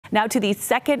Now to the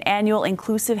second annual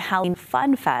Inclusive Halloween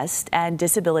Fun Fest and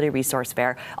Disability Resource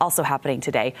Fair, also happening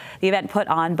today. The event put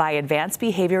on by Advanced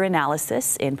Behavior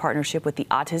Analysis in partnership with the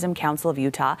Autism Council of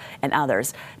Utah and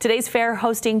others. Today's fair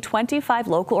hosting 25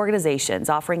 local organizations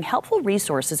offering helpful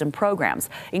resources and programs,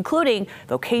 including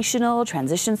vocational,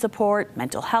 transition support,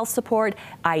 mental health support,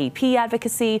 IEP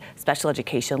advocacy, special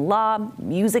education law,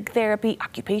 music therapy,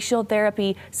 occupational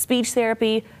therapy, speech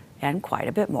therapy, and quite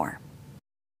a bit more.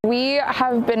 We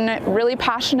have been really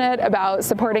passionate about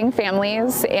supporting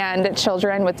families and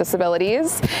children with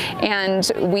disabilities,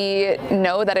 and we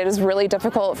know that it is really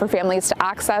difficult for families to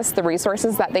access the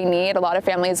resources that they need. A lot of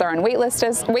families are on wait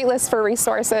lists for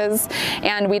resources,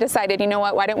 and we decided, you know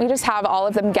what, why don't we just have all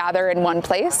of them gather in one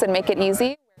place and make it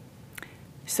easy?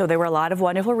 So there were a lot of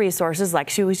wonderful resources like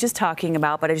she was just talking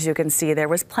about, but as you can see, there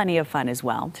was plenty of fun as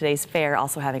well. Today's fair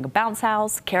also having a bounce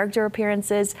house, character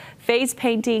appearances, face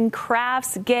painting,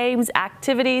 crafts, games,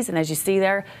 activities, and as you see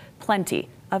there, plenty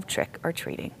of trick or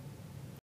treating.